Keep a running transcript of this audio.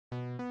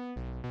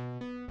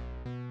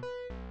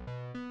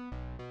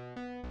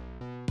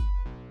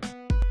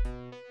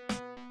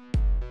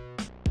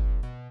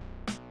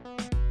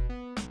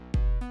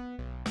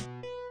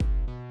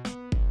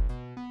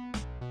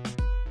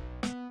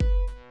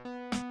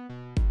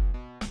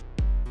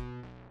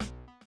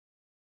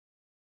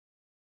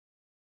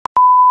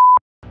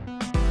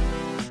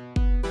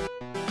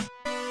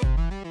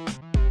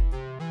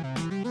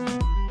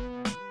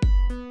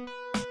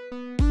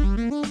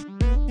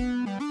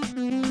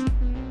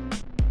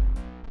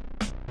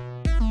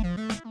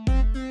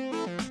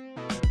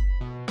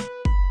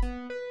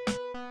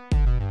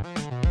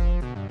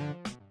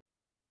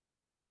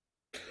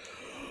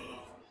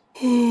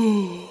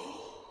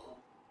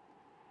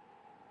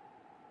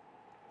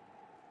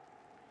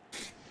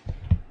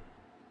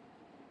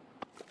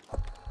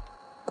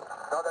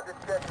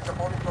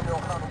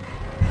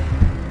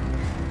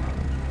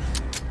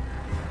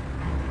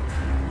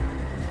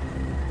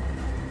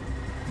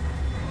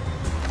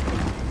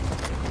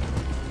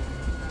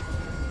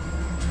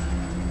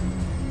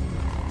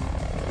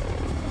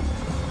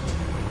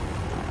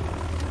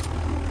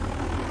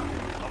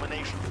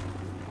Domination.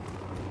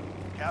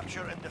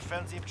 Capture and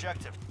defend the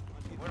objective.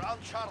 We're on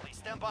Charlie,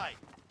 stand by.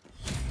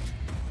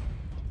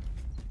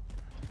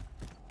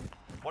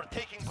 We're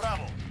taking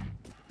Bravo.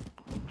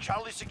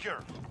 Charlie secure.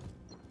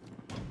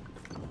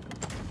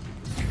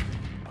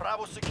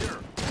 Bravo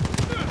secure.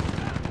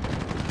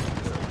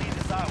 The lead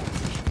is ours.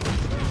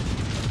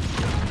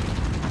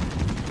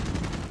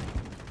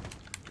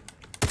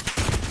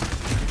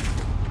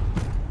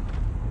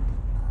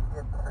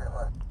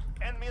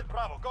 Enemy at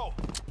Bravo, go.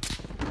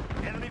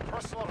 Enemy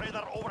personal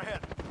radar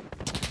overhead.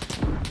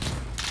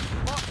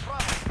 Lost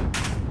Bravo.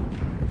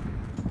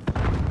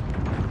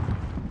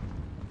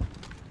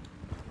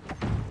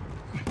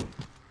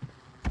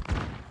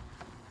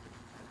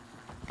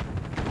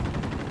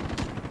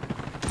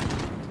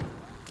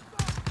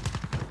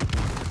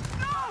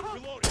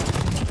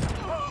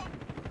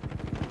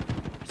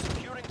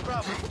 Securing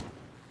Bravo.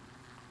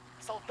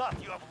 Soldat,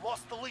 you have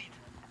lost the lead.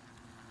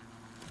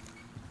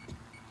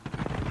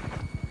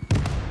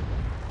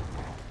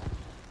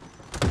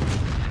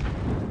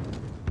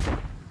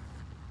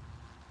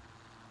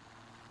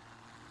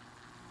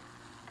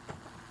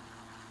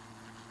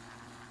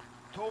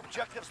 Two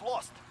objectives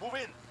lost. Move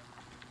in.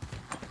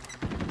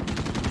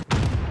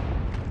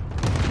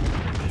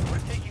 We're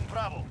taking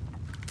Bravo.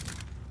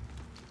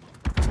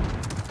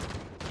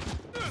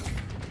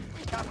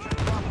 Capture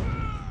Bravo.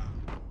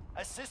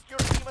 Assist your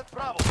team at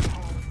Bravo.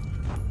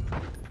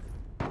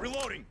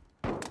 Reloading!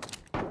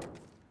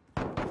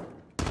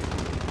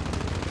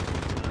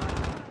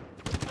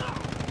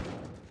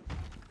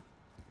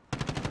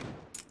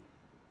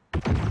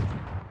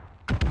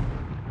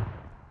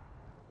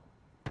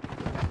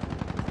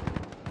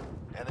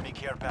 Enemy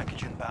care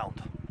package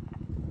inbound.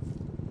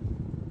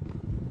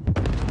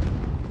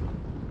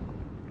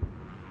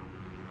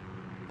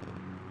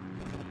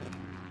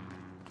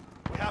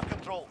 We have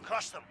control.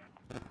 Crush them.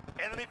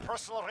 Enemy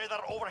personal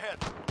radar overhead.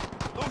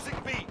 Losing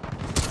B.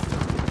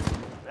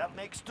 That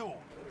makes two.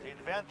 The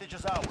advantage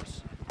is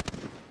ours.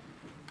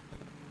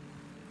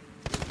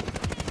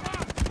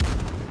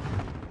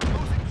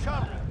 Losing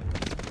Charlie.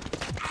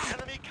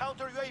 Enemy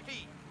counter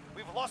UAV.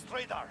 We've lost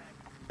radar.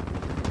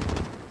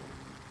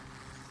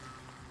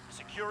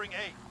 Securing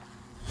A.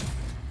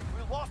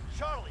 We lost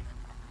Charlie.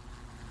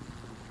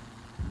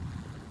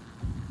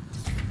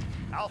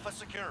 Alpha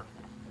secure.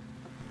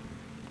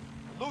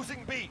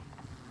 Losing B.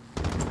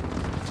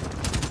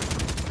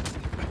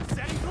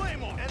 Setting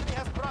Claymore! Enemy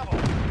has Bravo.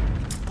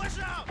 Flash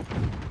out!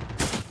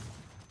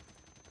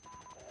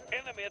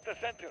 Enemy at the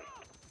center.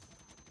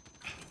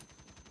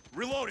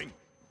 Reloading!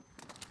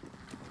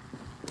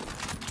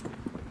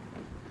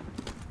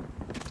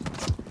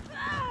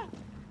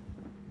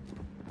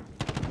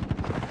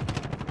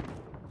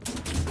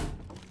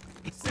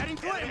 Setting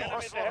Enemy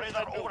Claymore! personal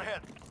radar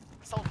overhead.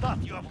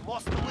 Soldat, you have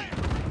lost the lead.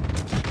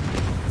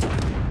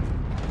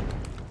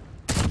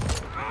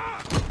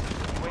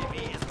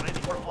 UAV is ready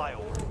for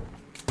flyover.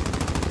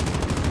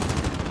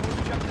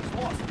 Objectives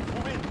lost.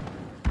 Move in.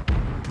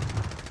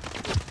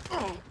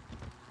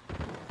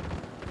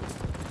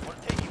 We're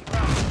taking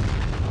ground.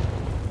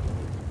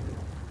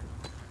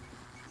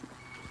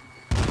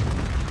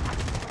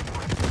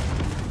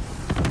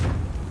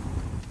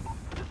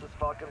 This is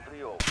Falcon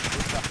 3-0.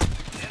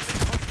 Enemy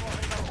personal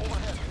radar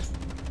overhead.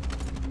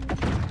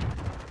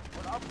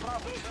 We're up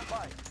Bravo. Stand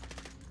by.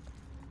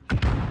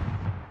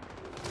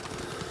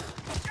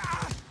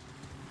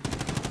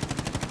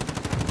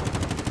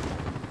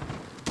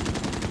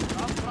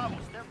 Up Bravo.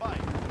 Stand by.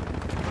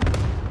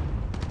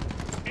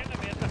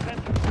 Enemy at the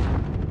center.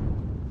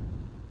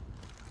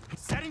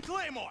 Setting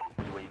Claymore!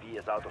 UAV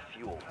is out of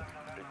fuel.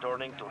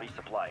 Returning to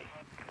resupply.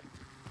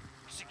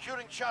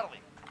 Securing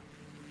Charlie.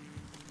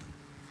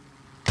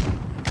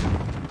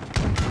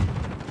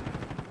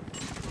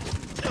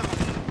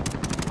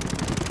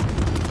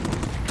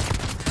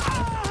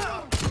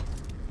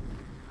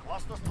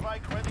 Cluster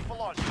strike ready for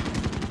launch.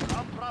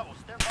 Up Bravo.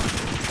 Stand by.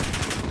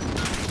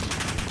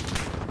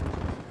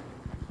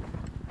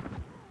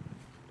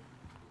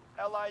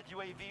 Allied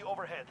UAV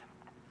overhead.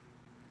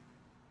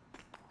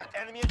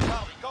 Enemy at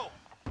Charlie, go!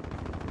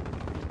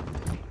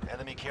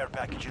 Enemy care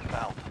package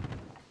inbound.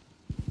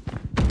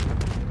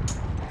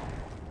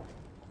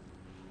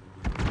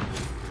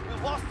 We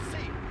lost C.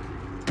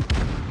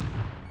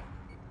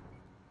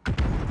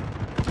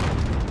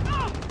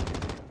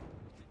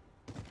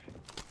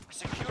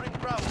 Securing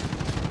Bravo.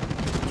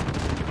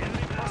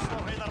 Enemy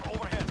personal radar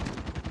overhead.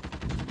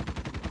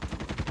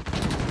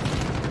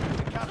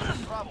 We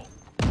captured Bravo.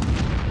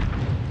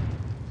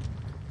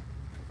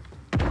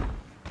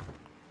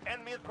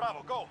 Enemy at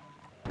Bravo, go!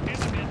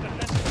 Enemy at the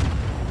center.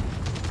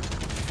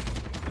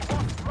 We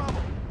lost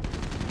Bravo.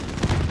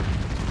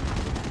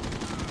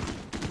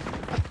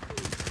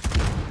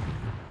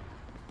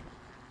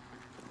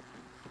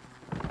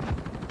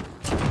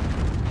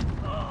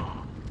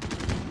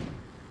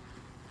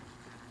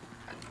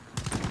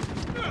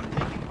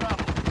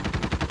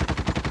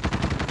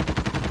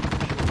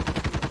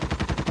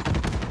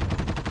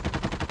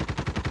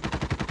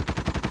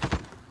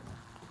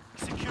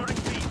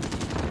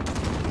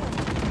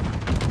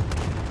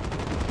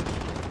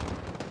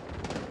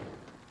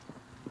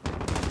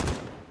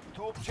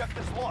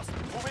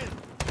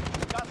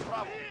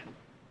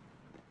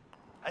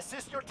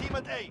 Assist your team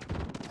at A.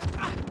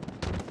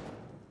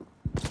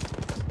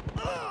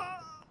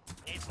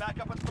 Needs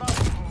backup at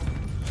Bravo.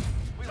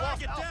 We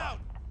lost Target Alpha. down!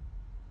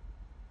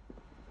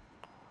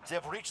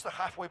 They've reached the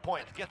halfway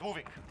point. Get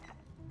moving.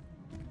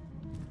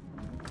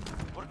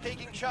 We're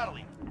taking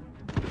Charlie.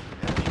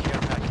 Enemy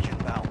care package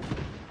inbound.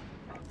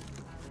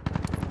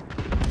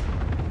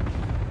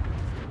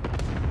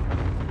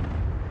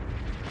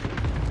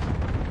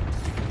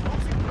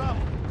 Losing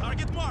Bravo.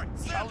 Target marked!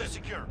 Send Charlie it!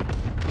 secure.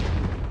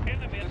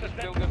 Enemy at the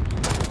Still center.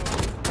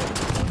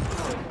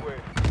 got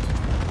everywhere.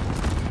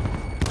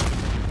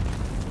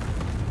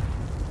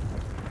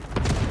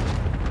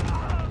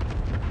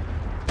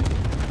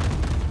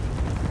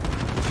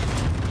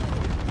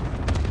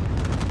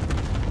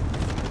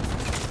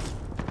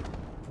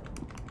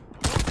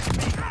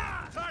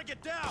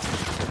 Target down!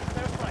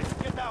 There's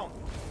right. Get down.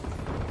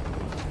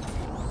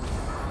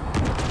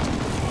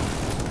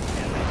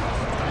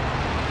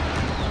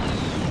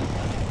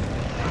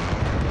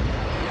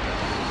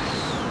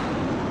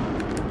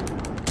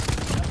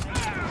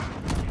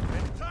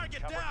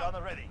 Target Chopper down!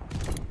 gunner ready.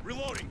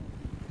 Reloading!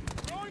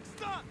 Throwing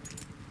stun!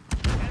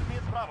 Enemy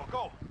at Bravo.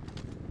 Go.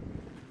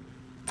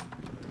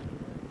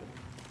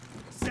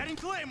 Setting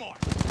Claymore!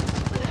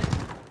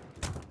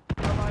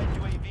 Allied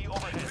UAV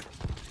overhead.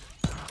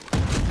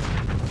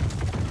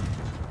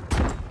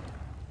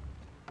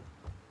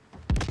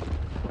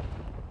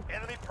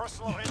 Enemy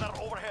personal radar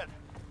overhead.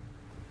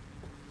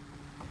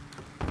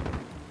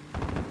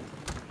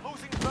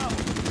 Losing Bravo.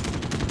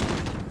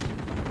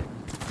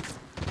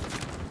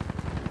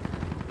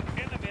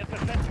 Enemy at the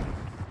center.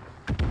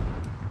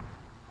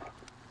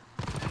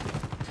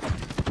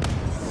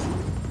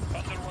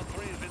 Thunder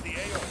 1-3 is in the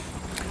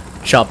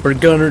AO. Chopper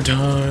gunner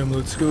time,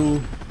 let's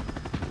go.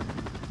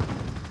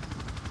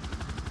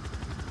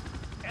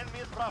 Enemy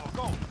at Bravo.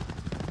 Go.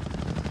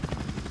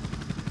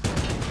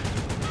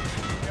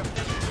 We have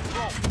taken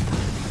control.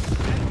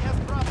 Enemy has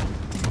Bravo.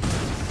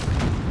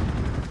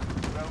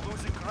 We're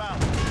losing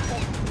ground.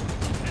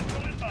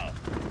 Central inbound.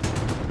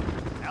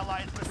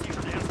 Allied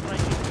precision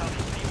airstrike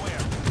incoming.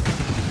 Beware.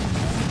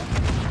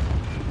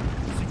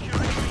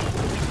 Securing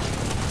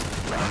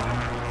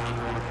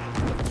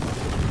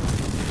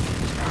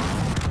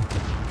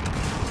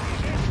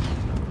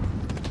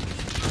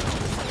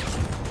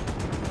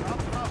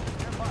Bravo,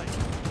 nearby.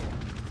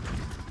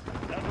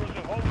 That was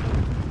the whole.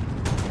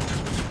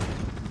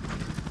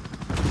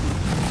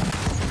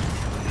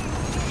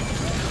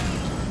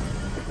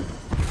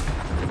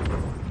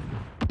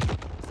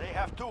 They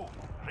have two.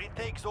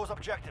 Retake those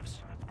objectives.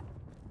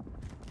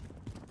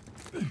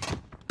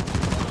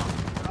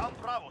 Ground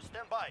Bravo,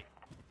 stand by.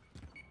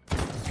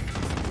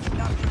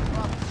 Capture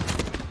Bravo.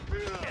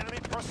 Enemy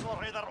personal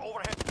radar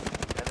overhead.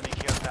 Enemy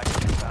care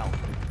package inbound.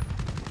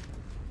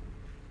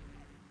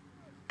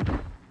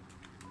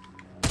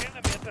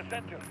 Enemy at the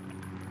center.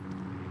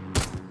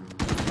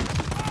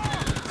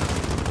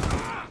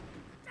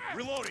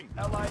 Reloading!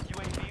 Allied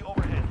UAV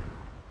overhead.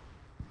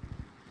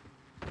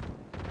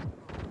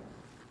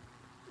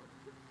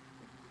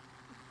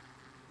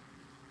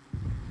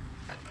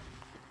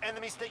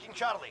 Enemies taking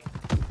Charlie.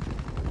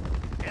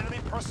 Enemy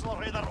personal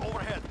radar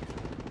overhead.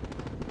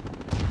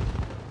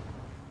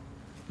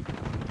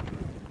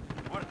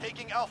 We're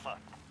taking Alpha.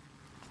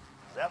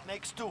 That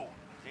makes two.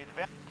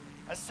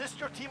 Assist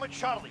your team at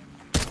Charlie.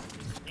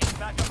 Need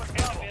backup at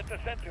Bravo. Enemy at the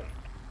center.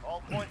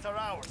 All points are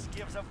ours.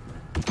 Gives up.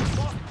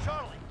 Lost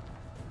Charlie.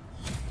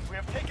 We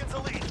have taken the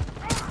lead.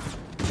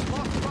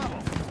 Lost Bravo.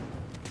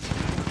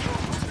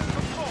 You're losing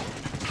control.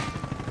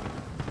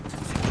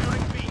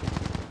 Securing B.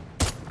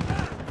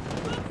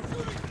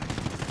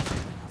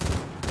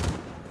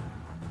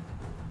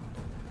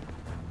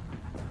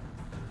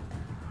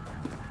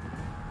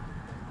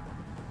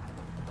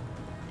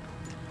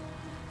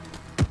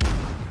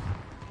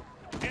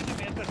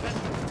 Enemy at the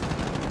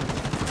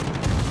center.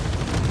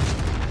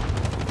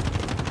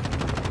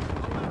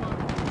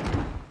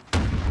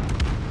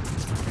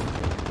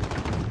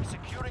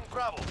 Securing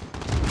Bravo.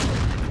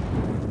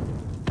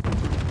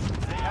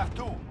 They have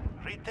two.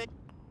 Retake.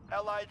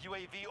 Allied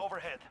UAV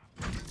overhead.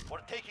 We're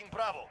taking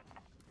Bravo.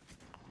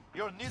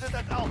 You're needed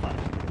at Alpha.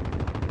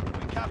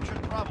 We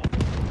captured Bravo.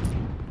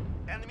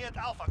 Enemy at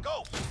Alpha.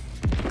 Go!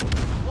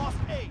 Lost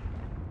A.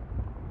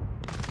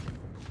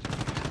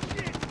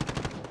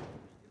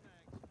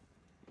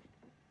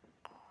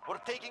 We're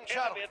taking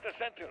Charlie. Enemy at the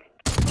center.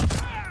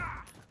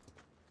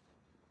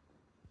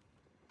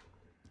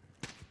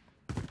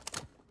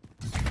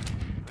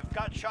 We've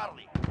got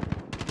Charlie.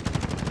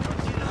 You're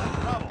needed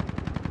at Bravo.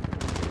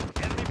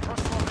 Enemy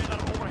personal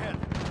radar overhead.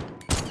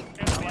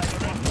 Enemy at the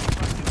center.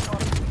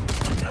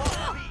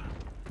 Lost B.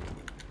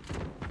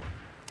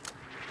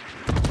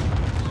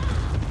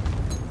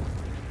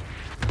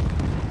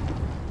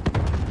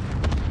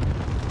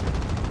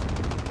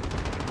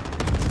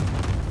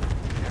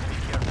 Enemy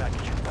care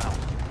package inbound.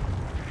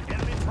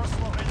 Enemy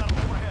personal radar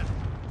overhead.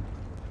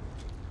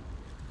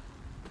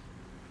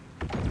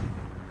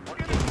 We're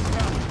taking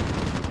Charlie.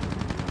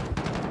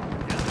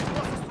 Enemy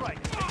cluster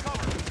strike. Take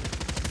cover.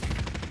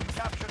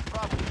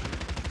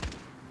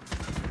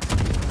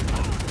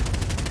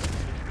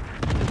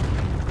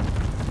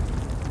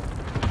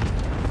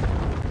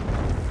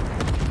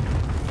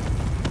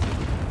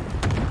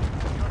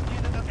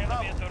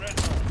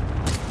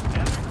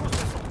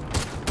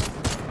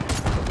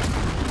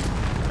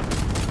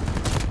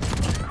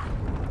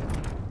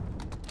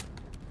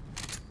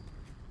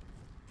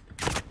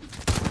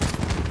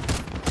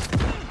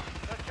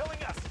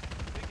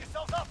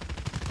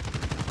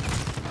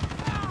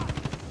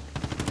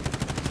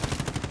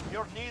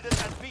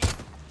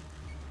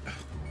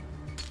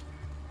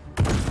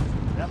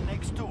 That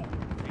makes 2. The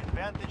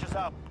advantage is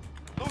up.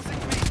 Losing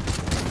B.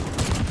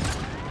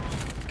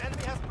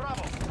 Enemy has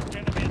Bravo.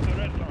 Enemy in the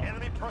red zone.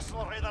 Enemy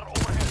personal radar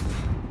overhead.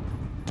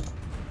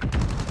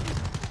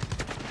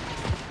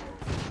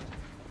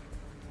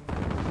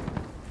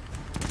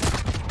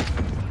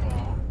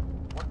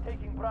 We're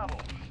taking Bravo.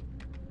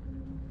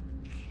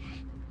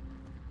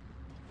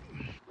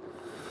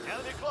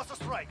 Enemy cluster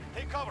strike.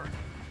 Take cover.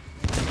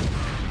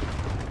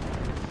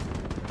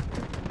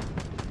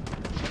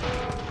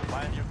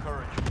 Find your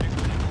courage.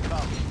 Victory will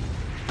come.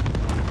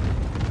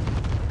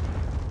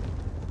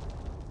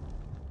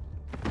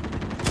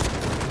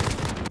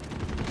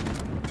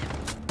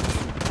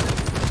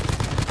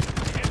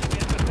 Enemy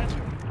in the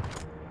center.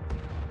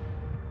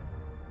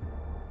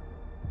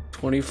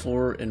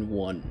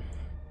 24-1.